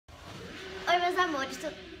Oi, meus amores,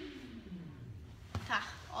 Tá,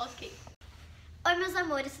 ok. Oi, meus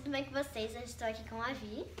amores, tudo bem com vocês? Eu estou aqui com a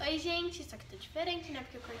Vi. Oi, gente, só que tá diferente, né?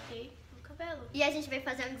 Porque eu cortei o cabelo. E a gente vai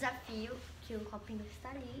fazer um desafio, que o copinho está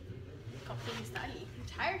ali. O copinho está ali,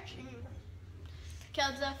 certinho. Que é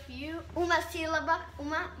o desafio... Uma sílaba,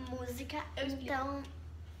 uma música. Eu explico. Então,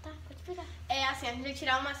 tá, pode explicar. É assim, a gente vai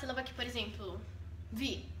tirar uma sílaba aqui, por exemplo,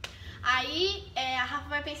 Vi. Aí a Rafa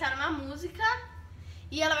vai pensar numa música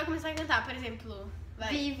e ela vai começar a cantar, por exemplo...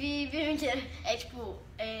 Vai. Vi, mentira. É tipo,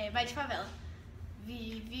 vai de favela.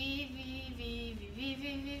 Vi.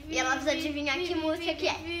 E ela precisa adivinhar que música que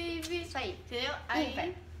é. Isso aí. Entendeu? Aí... Ímpar.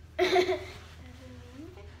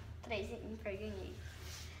 3, envergonhei.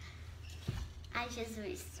 Ai,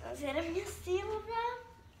 Jesus. Fazer a minha sílaba.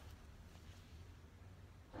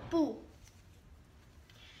 Pu.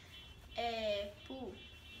 Pu.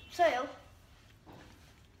 Sou eu.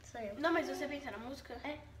 Não, mas você pensa na música?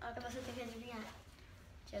 É, você tem que adivinhar.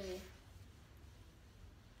 Deixa eu ver.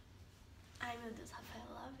 Ai, meu Deus, Rafael,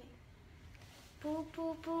 lá vem. Pu.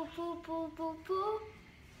 Pu.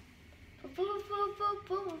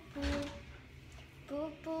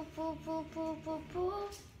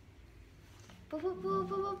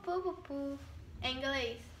 Pu. É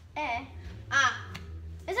inglês? É. Ah,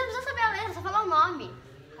 Mas eu não precisa saber a letra, só falar o nome.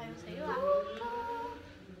 ai, eu sei lá.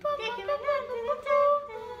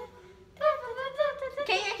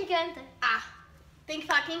 Quem é que canta? Ah, tem que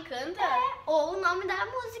falar quem canta? Ou o nome da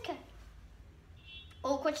música.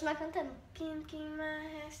 Ou continuar cantando. Thinking my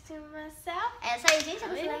hands to myself. Essa aí, gente, é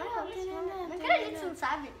do Selena Gomez. Não acredito que você não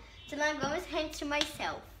sabe. Selena Gomez, Hands to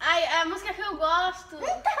Myself. Ai, é a música que eu gosto.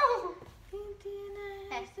 Então. Thinking my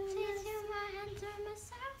É. hands to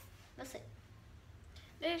myself. Você.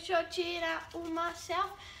 Deixa eu tirar uma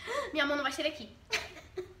selfie. Minha mão não vai ser aqui.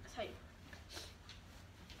 Saiu.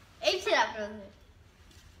 Ei, tirar pra você.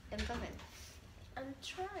 Eu não tô vendo. I'm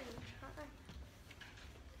trying.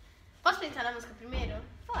 Posso pensar na música primeiro?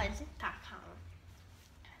 Pode. Tá, calma.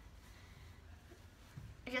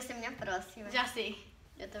 Eu já sei minha próxima. Já sei.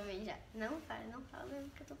 Eu também já. Não fala mesmo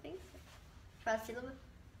que eu tô pensando. Qual a sílaba?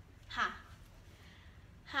 Ha.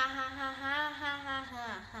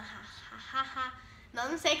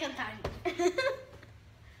 Não sei cantar, gente.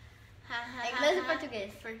 É inglês ou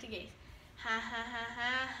português? Português. Meu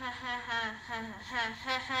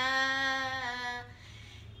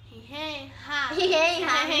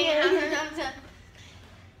Deus!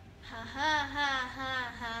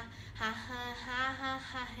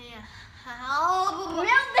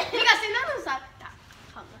 Fica assim, não sabe. Tá,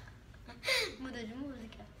 calma. Mudou de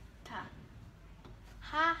música. Tá.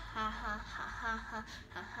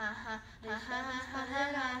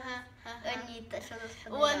 Anitta, show das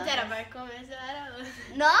O antes era vai começar a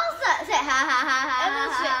outra. Nossa! Você... Eu não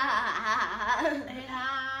sei.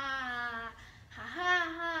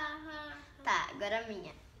 Tá, agora a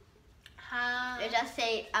minha. Eu já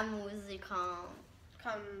sei a música.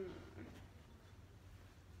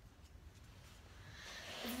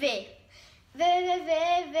 V. Mas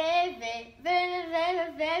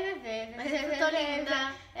eu tô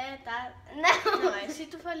linda, tá. Não, é se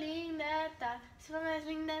tu for linda, tá. Se for mais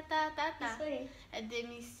linda, tá. Isso aí. É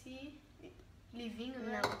DMC Livinho,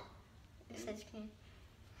 né? Não. Eu sei de quem.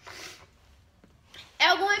 É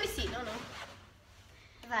algum MC, não.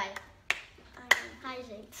 Vai. Ai,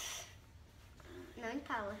 gente. Não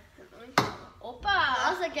entala. Opa!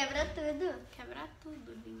 Nossa, quebra tudo. Quebrar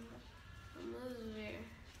tudo, linda. Vamos ver.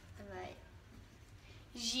 Vai.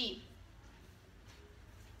 G.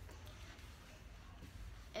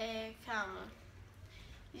 Calma.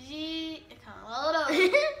 G. Calma.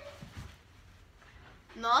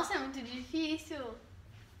 Nossa, é muito difícil.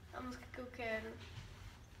 A música que eu quero.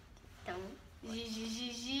 Então.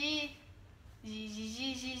 G.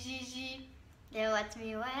 What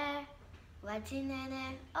me wear. What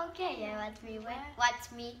me ok, what me wear.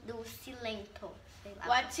 What me do silento. Sei lá.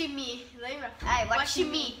 Watch me, lembra? Ai, Watch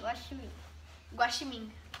me. Watch me. Guaxinim.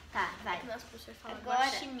 Tá, vai. Nosso professor fala Agora.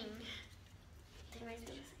 guaxinim. Tem mais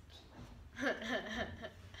duas aqui.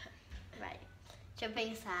 Vai. Deixa eu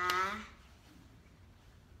pensar.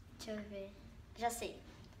 Deixa eu ver. Já sei.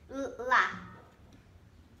 Lá.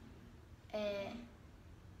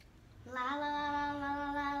 Lá, lá, lá, lá, lá,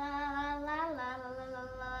 lá, lá, lá, lá, lá, lá.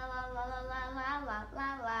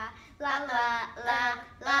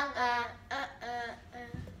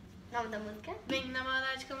 Nome da música? Bem na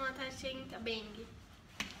maldade que eu matar a Bang.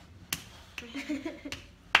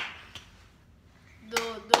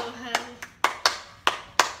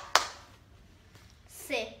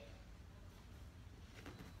 C.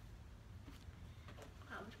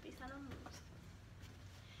 Deixa eu pensar na música.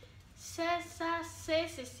 C,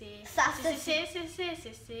 C, C. Só C, C, C, C,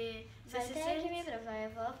 C, C. Vai ter que me provar, eu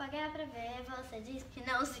vou pagar pra ver. Você diz que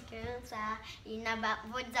não se cansa. E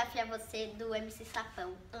vou desafiar você do MC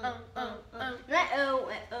Sapão. Não é é.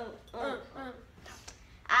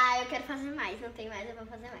 Ah, eu quero fazer mais. Não tem mais, eu vou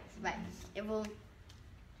fazer mais. Vai. Eu vou.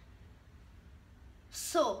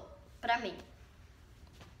 Sou pra mim.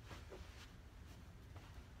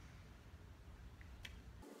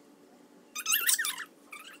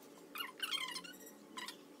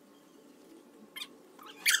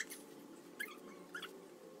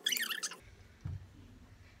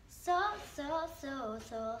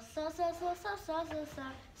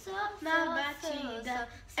 Na batida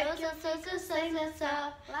é que eu fico sem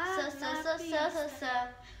noção.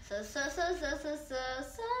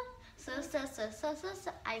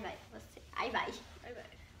 Aí vai, você. Aí vai. Vai, vai.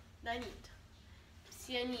 Da Anitta.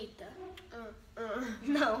 Cianita.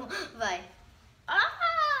 Não, vai.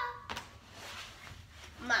 Ah!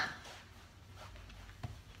 Ma.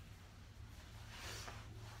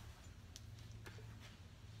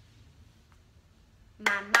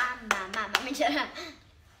 Mentira.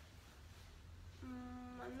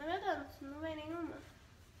 Na verdade, não vem nenhuma.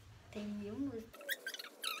 Tem 1000 músicas.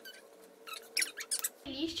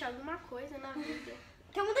 Liste alguma coisa na vida.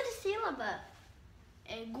 Tem muda de sílaba.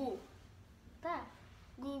 É gu. Tá.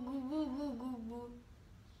 Gu, gu, gu, gu, gu, gu.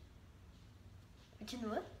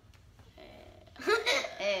 Continua.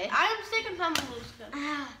 Ah, eu não sei cantar música.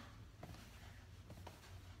 Ah.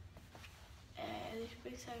 Deixa eu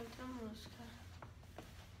pensar em outra música.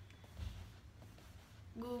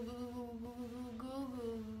 Gu, gu, gu, gu, gu, gu,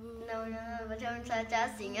 gu. Não, vou ter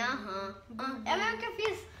assim, aham. É o mesmo que eu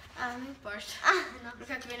fiz. Ah, não importa. Não. Não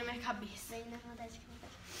quero que venha na minha cabeça. Vem na vontade que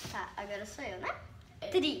vontade. Tá, agora sou eu, né?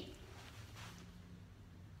 Tri.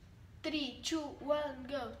 3, 2, 1,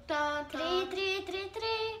 go. Tá, tá. Tri.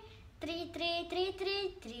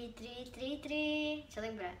 Deixa eu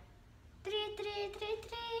lembrar. Tri.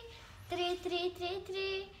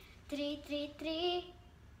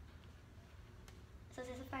 Só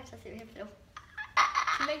sei essa parte, só sei o refrão.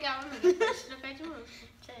 Que legal, amiga. Pode trocar de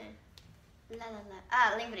música. Lá.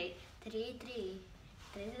 Ah, lembrei. Tri.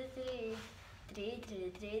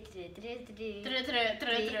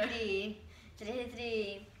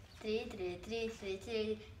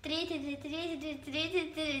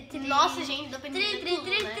 Nossa, gente, dá pra entender tudo,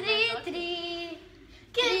 né?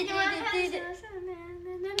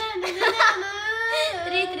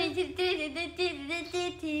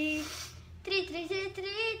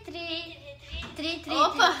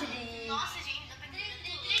 Opa! Nossa, gente, dá pra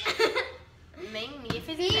entender tudo. Nem me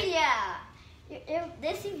fez Filha! Eu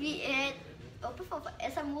desse vídeo. Opa, fofa,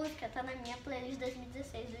 essa música tá na minha playlist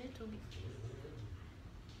 2016 do YouTube.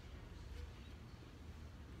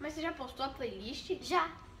 Mas você já postou a playlist?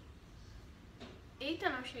 Já. Eita,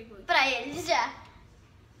 não chegou. Pra eles já.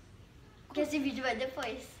 Porque esse vídeo vai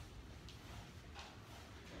depois.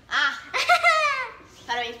 Ah!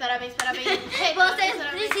 Parabéns.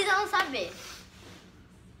 Vocês precisam saber.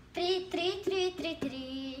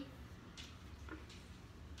 Tri.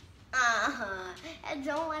 Aham. É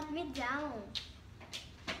Don't Let Me Down.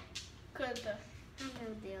 Canta. Ai,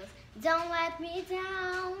 meu Deus. Don't let me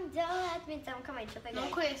down. Calma aí, deixa eu pegar. Não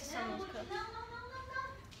conheço essa música.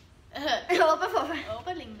 Opa, fofa.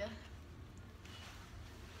 Opa, linda.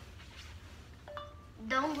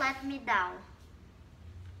 Don't let me down.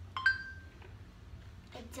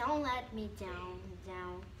 Don't let me down.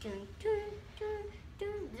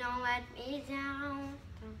 Don't let me down.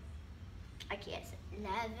 Aqui, essa.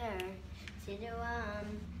 Never see the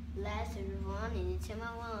one, last one, and it's my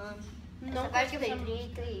one. Não Essa parte que conheço vem.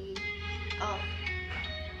 essa Tri. Ó.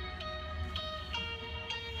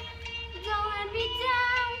 Don't let me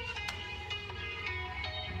down.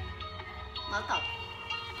 Mal top.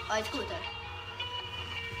 Ó, escuta.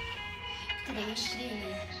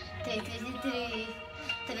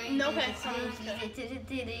 Não conheço essa música.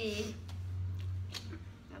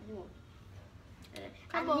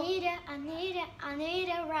 Acabou. I need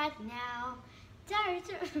it right now.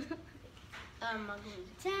 Magoso.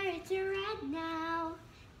 Right now.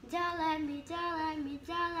 Don't let me down.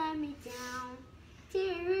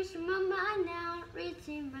 Tears in my mind now,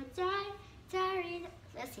 reaching my diary.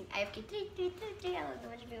 Assim, aí eu fiquei tri, ela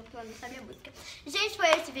não adivinhou porque ela não sabe a música. Gente, foi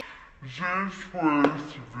esse vídeo.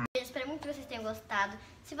 Eu espero muito que vocês tenham gostado.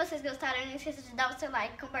 Se vocês gostaram, não esqueça de dar o seu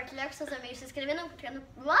like, compartilhar com seus amigos, se inscrever no canal.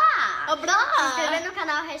 Se inscrever no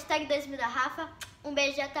canal, #2000 da Rafa. Um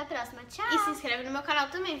beijo e até a próxima. Tchau. E se inscreve no meu canal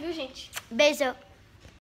também, viu, gente? Beijo.